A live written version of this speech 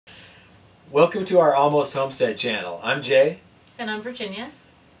Welcome to our Almost Homestead channel. I'm Jay. And I'm Virginia.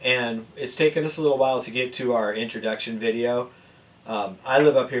 And it's taken us a little while to get to our introduction video. I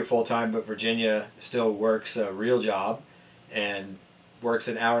live up here full time, but Virginia still works a real job and works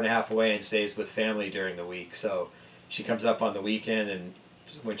an hour and a half away and stays with family during the week. So she comes up on the weekend, and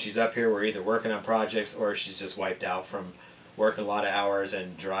when she's up here we're either working on projects or she's just wiped out from working a lot of hours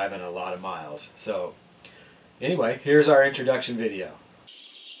and driving a lot of miles. So anyway, here's our introduction video.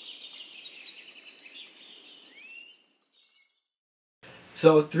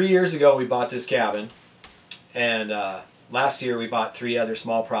 So 3 years ago we bought this cabin, and last year we bought 3 other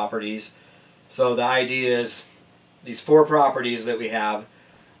small properties. So the idea is these 4 properties that we have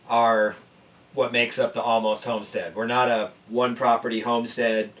are what makes up the Almost Homestead. We're not a one property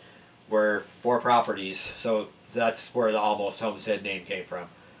homestead, we're 4 properties. So that's where the Almost Homestead name came from.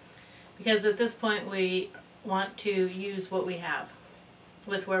 Because at this point we want to use what we have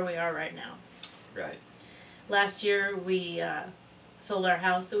with where we are right now. Right. Last year we sold our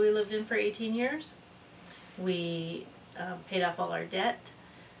house that we lived in for 18 years. We paid off all our debt.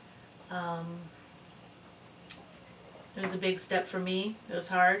 It was a big step for me. It was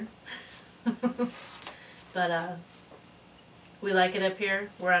hard. But we like it up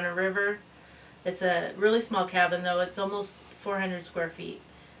here. We're on a river. It's a really small cabin though. It's almost 400 square feet.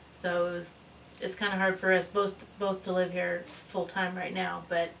 So it's kind of hard for us both to live here full time right now,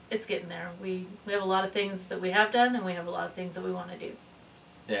 but it's getting there. We have a lot of things that we have done, and we have a lot of things that we want to do.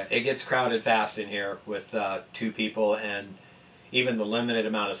 Yeah, it gets crowded fast in here with 2 people and even the limited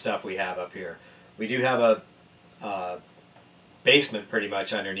amount of stuff we have up here. We do have a basement pretty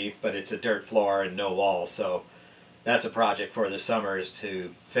much underneath, but it's a dirt floor and no walls, so that's a project for the summer, is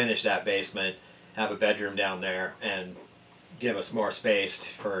to finish that basement, have a bedroom down there, and give us more space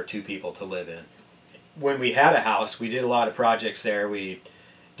for 2 people to live in. When we had a house, we did a lot of projects there. We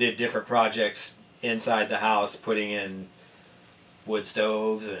did different projects inside the house, putting in wood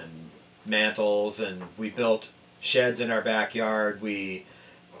stoves and mantles, and we built sheds in our backyard. We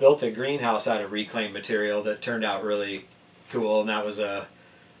built a greenhouse out of reclaimed material that turned out really cool, and that was a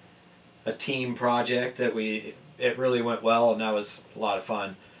team project that it really went well, and that was a lot of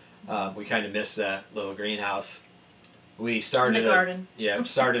fun. We kind of missed that little greenhouse. We started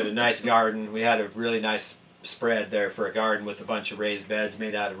started a nice garden. We had a really nice spread there for a garden with a bunch of raised beds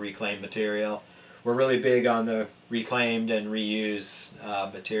made out of reclaimed material. We're really big on the reclaimed and reuse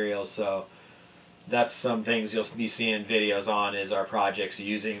materials, so that's some things you'll be seeing videos on, is our projects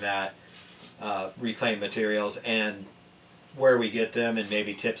using that reclaimed materials and where we get them, and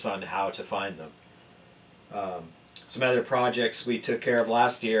maybe tips on how to find them. Some other projects we took care of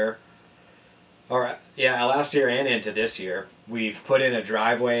last year, last year and into this year. We've put in a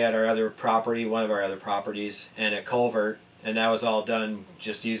driveway at our other property, one of our other properties, and a culvert, and that was all done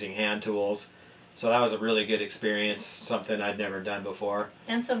just using hand tools. So that was a really good experience, something I'd never done before.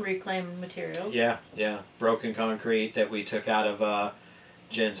 And some reclaimed materials. Yeah. Broken concrete that we took out of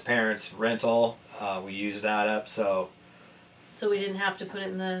Jen's parents' rental. We used that up, so we didn't have to put it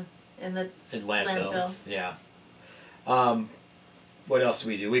in landfill. Yeah. What else do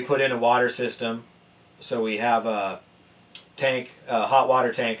we do? We put in a water system, so we have a tank, a hot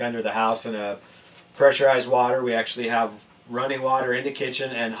water tank under the house, and a pressurized water. We actually have running water in the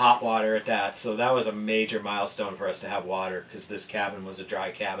kitchen and hot water at that. So that was a major milestone for us to have water, because this cabin was a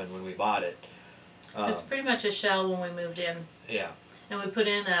dry cabin when we bought it. It was pretty much a shell when we moved in. Yeah. And we put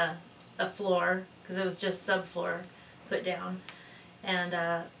in a floor, because it was just subfloor put down.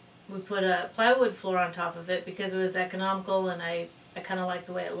 And we put a plywood floor on top of it because it was economical, and I kind of liked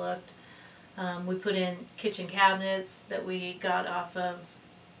the way it looked. We put in kitchen cabinets that we got off of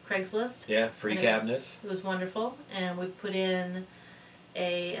Craigslist. Yeah, free cabinets. It was wonderful. And we put in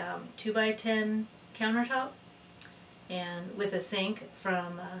a 2x10 countertop, and with a sink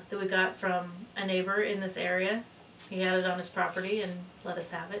that we got from a neighbor in this area. He had it on his property and let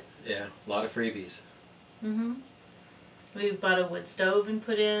us have it. Yeah, a lot of freebies. We bought a wood stove and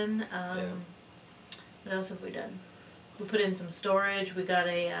put in. What else have we done? We put in some storage. We got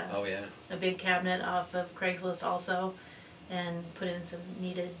a big cabinet off of Craigslist also, and put in some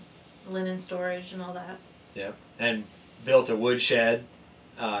needed linen storage and all that. Yeah, and built a wood shed.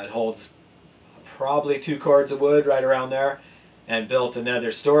 It holds probably 2 cords of wood right around there, and built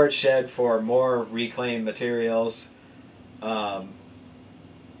another storage shed for more reclaimed materials.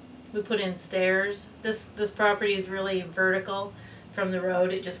 We put in stairs. This property is really vertical from the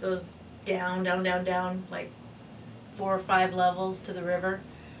road. It just goes down, down, down, down, like 4 or 5 levels to the river.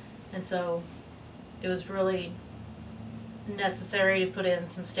 And so it was really necessary to put in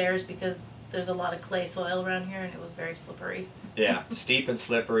some stairs because there's a lot of clay soil around here and it was very slippery. Yeah, steep and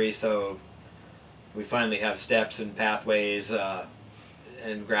slippery, so We finally have steps and pathways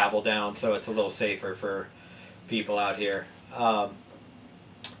and gravel down, so it's a little safer for people out here.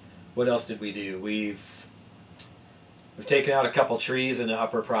 What else did we do? We've taken out a couple trees in the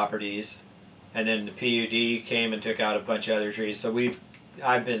upper properties, and then the PUD came and took out a bunch of other trees. So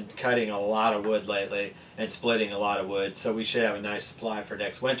I've been cutting a lot of wood lately and splitting a lot of wood, so we should have a nice supply for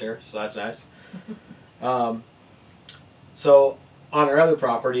next winter, so that's nice. So on our other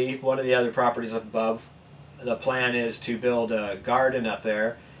property, one of the other properties up above, the plan is to build a garden up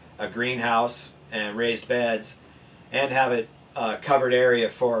there, a greenhouse and raised beds, and have it covered area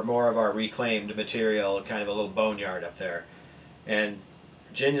for more of our reclaimed material, kind of a little boneyard up there. And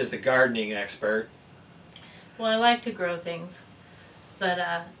Virginia's the gardening expert. Well, I like to grow things, but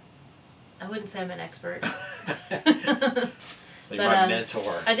I wouldn't say I'm an expert. Like my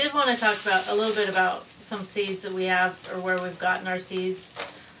mentor. I did want to talk about a little bit about some seeds that we have, or where we've gotten our seeds.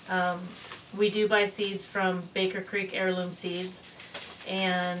 We do buy seeds from Baker Creek Heirloom Seeds,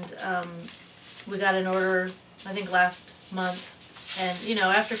 and we got an order, I think, last month. And you know,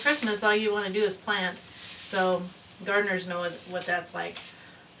 after Christmas, all you want to do is plant. So gardeners know what that's like.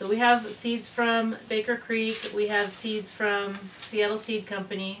 So we have seeds from Baker Creek. We have seeds from Seattle Seed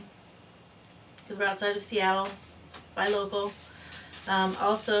Company, because we're outside of Seattle, buy local.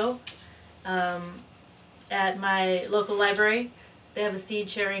 Also, at my local library, they have a seed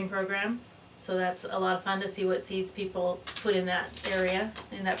sharing program. So that's a lot of fun to see what seeds people put in that area,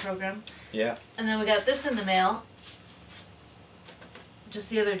 in that program. Yeah. And then we got this in the mail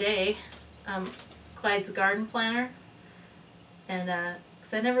just the other day, Clyde's garden planter. And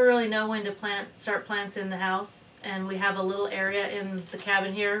because I never really know when to start plants in the house. And we have a little area in the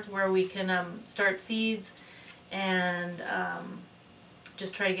cabin here where we can start seeds and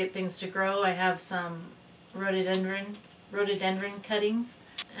just try to get things to grow. I have some rhododendron cuttings,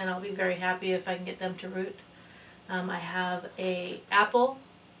 and I'll be very happy if I can get them to root. I have a apple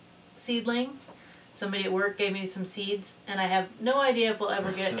seedling. Somebody at work gave me some seeds, and I have no idea if we'll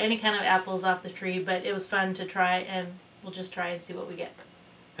ever get any kind of apples off the tree, but it was fun to try, and we'll just try and see what we get.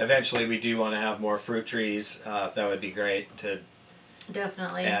 Eventually we do want to have more fruit trees. That would be great to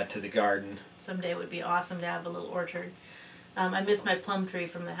definitely add to the garden. Someday it would be awesome to have a little orchard. I missed my plum tree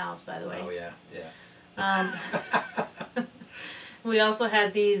from the house, by the way. Oh yeah, yeah. We also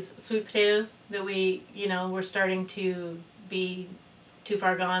had these sweet potatoes that we're starting to be too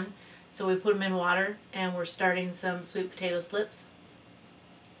far gone. So we put them in water, and we're starting some sweet potato slips.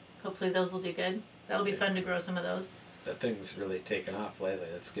 Hopefully those will do good. That'll be fun to grow some of those. That thing's really taken off lately.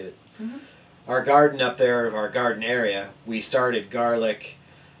 That's good. Mm-hmm. Our garden up there, our garden area, we started garlic,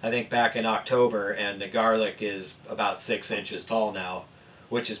 I think, back in October, and the garlic is about 6 inches tall now,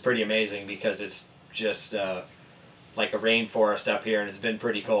 which is pretty amazing because it's just like a rainforest up here, and it's been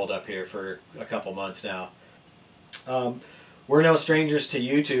pretty cold up here for a couple months now. We're no strangers to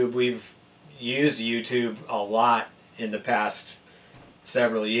YouTube. We've used YouTube a lot in the past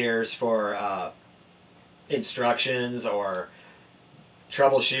several years for instructions or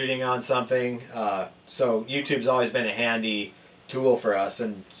troubleshooting on something. So YouTube's always been a handy tool for us,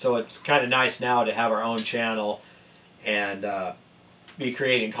 and so it's kind of nice now to have our own channel and be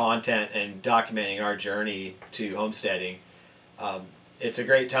creating content and documenting our journey to homesteading. It's a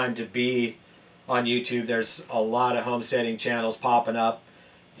great time to be on YouTube. There's a lot of homesteading channels popping up.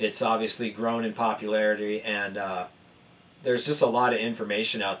 It's obviously grown in popularity, and there's just a lot of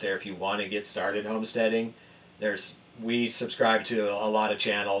information out there if you want to get started homesteading. We subscribe to a lot of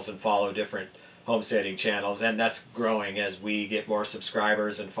channels and follow different homesteading channels, and that's growing as we get more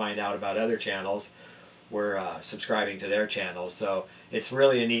subscribers and find out about other channels. We're subscribing to their channels, so it's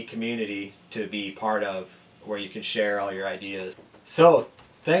really a neat community to be part of where you can share all your ideas. So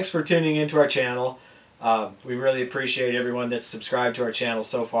thanks for tuning into our channel. We really appreciate everyone that's subscribed to our channel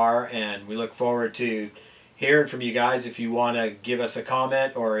so far, and we look forward to hearing from you guys. If you want to give us a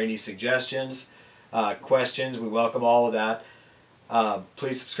comment or any suggestions, questions, we welcome all of that.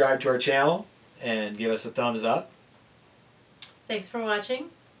 Please subscribe to our channel and give us a thumbs up. Thanks for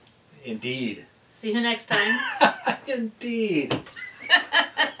watching. Indeed. See you next time. Indeed.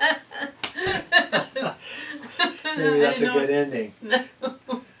 Maybe that's a good ending. No.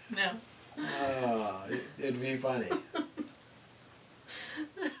 No. Oh, it'd be funny.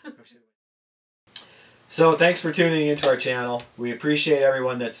 So thanks for tuning into our channel. We appreciate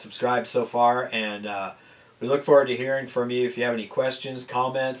everyone that's subscribed so far, and we look forward to hearing from you. If you have any questions,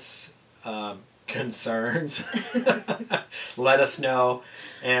 comments, concerns, let us know.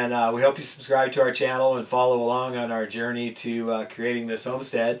 And we hope you subscribe to our channel and follow along on our journey to creating this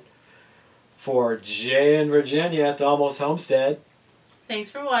homestead. For Jay and Virginia at the Almost Homestead. Thanks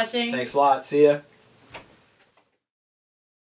for watching. Thanks a lot. See ya.